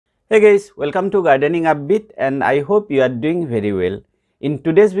Hey guys, welcome to Gardening Upbeat and I hope you are doing very well. In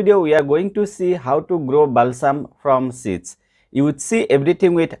today's video, we are going to see how to grow balsam from seeds. You would see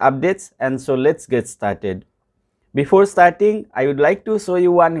everything with updates, and so let's get started. Before starting, I would like to show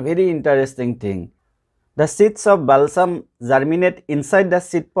you one very interesting thing. The seeds of balsam germinate inside the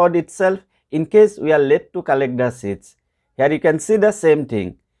seed pod itself in case we are late to collect the seeds. Here you can see the same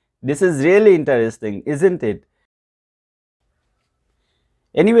thing. This is really interesting, isn't it?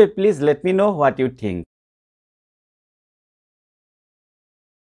 Anyway, please let me know what you think.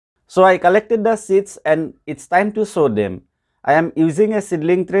 So I collected the seeds and it's time to sow them. I am using a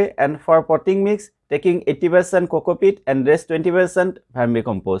seedling tray, and for potting mix, taking 80% coco peat and rest 20%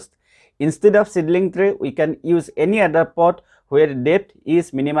 vermicompost. Instead of seedling tray, we can use any other pot where depth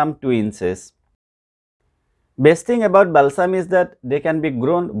is minimum 2 inches. Best thing about balsam is that they can be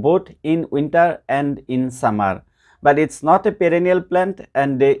grown both in winter and in summer. But it's not a perennial plant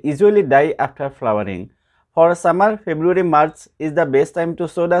and they usually die after flowering. For summer, February-March is the best time to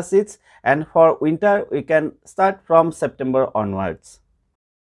sow the seeds, and for winter, we can start from September onwards.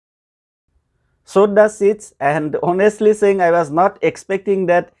 Sowed the seeds, and honestly saying, I was not expecting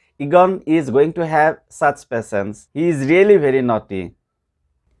that Egon is going to have such patience. He is really very naughty.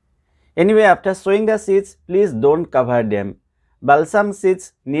 Anyway, after sowing the seeds, please don't cover them. Balsam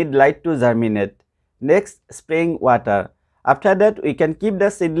seeds need light to germinate. Next, spraying water. After that, we can keep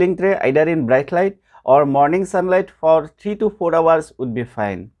the seedling tray either in bright light or morning sunlight for 3 to 4 hours would be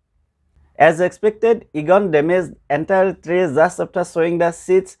fine. As expected, Egon damaged entire tray just after sowing the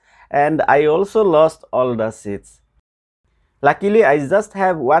seeds, and I also lost all the seeds. Luckily, I just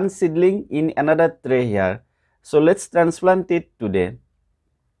have one seedling in another tray here. So let's transplant it today.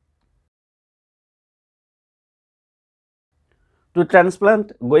 To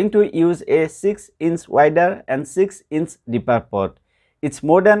transplant, going to use a 6-inch wider and 6-inch deeper pot. It's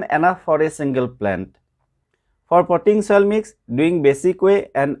more than enough for a single plant. For potting soil mix, doing basic way,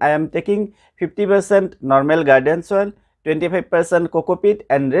 and I am taking 50% normal garden soil, 25% coco peat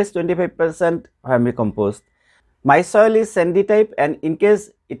and rest 25% vermicompost. My soil is sandy type, and in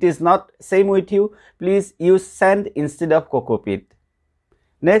case it is not same with you, please use sand instead of coco peat.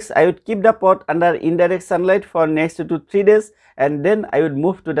 Next, I would keep the pot under indirect sunlight for next 2 to 3 days, and then I would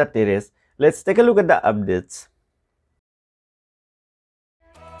move to the terrace. Let's take a look at the updates.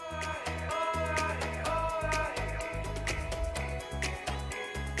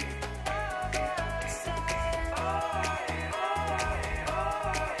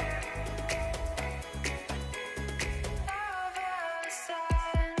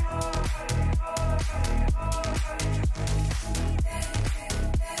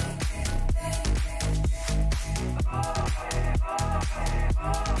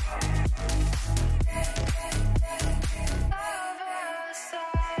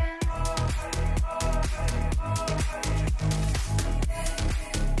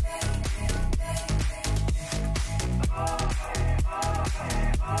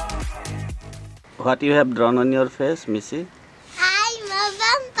 What you have drawn on your face, Missy? I'm a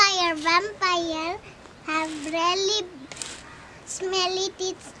vampire. Vampire have really smelly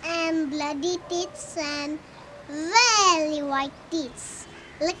teeth and bloody teeth and very white teeth.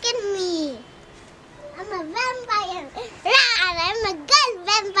 Look at me. I'm a vampire. Rawr! I'm a girl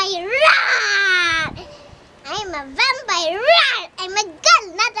vampire. Rawr! I'm a vampire. Rawr! I'm a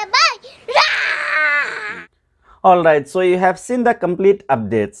girl, not a boy. Rawr! Alright, so you have seen the complete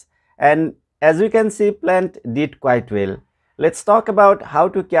updates, and as we can see, plant did quite well. Let's talk about how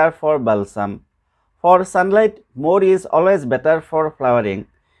to care for balsam. For sunlight, more is always better for flowering.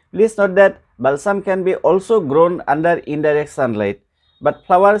 Please note that balsam can be also grown under indirect sunlight, but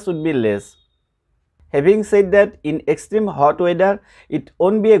flowers would be less. Having said that, in extreme hot weather, it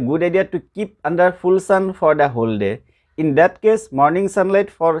won't be a good idea to keep under full sun for the whole day. In that case, morning sunlight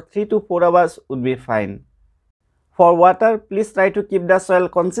for 3 to 4 hours would be fine. For water, please try to keep the soil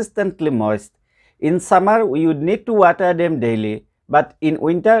consistently moist. In summer, we would need to water them daily, but in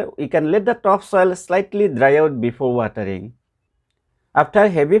winter, we can let the topsoil slightly dry out before watering. After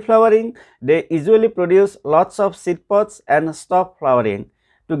heavy flowering, they usually produce lots of seed pods and stop flowering.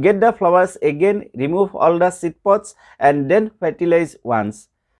 To get the flowers again, remove all the seed pods and then fertilize once.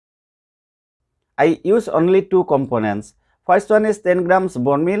 I use only 2 components. First one is 10 grams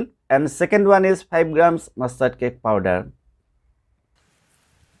bone meal and second one is 5 grams mustard cake powder.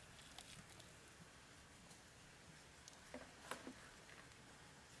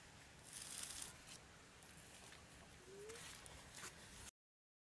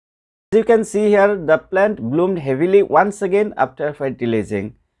 As you can see here, the plant bloomed heavily once again after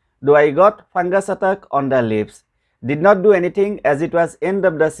fertilizing. Though I got fungus attack on the leaves. Did not do anything as it was end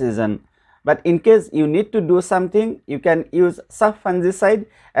of the season. But in case you need to do something, you can use soft fungicide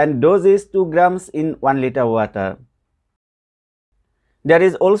and dose is 2 grams in 1 liter water. There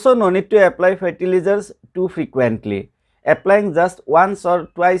is also no need to apply fertilizers too frequently. Applying just once or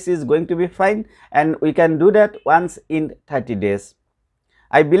twice is going to be fine, and we can do that once in 30 days.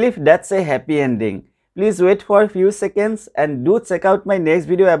 I believe that's a happy ending. Please wait for a few seconds and do check out my next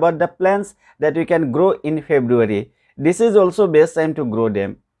video about the plants that we can grow in February. This is also best time to grow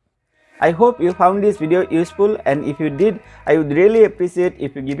them. I hope you found this video useful, and if you did, I would really appreciate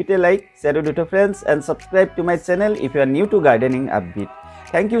if you give it a like, share it with your friends and subscribe to my channel if you are new to Gardening Upbeat.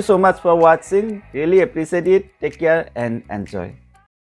 Thank you so much for watching. Really appreciate it. Take care and enjoy.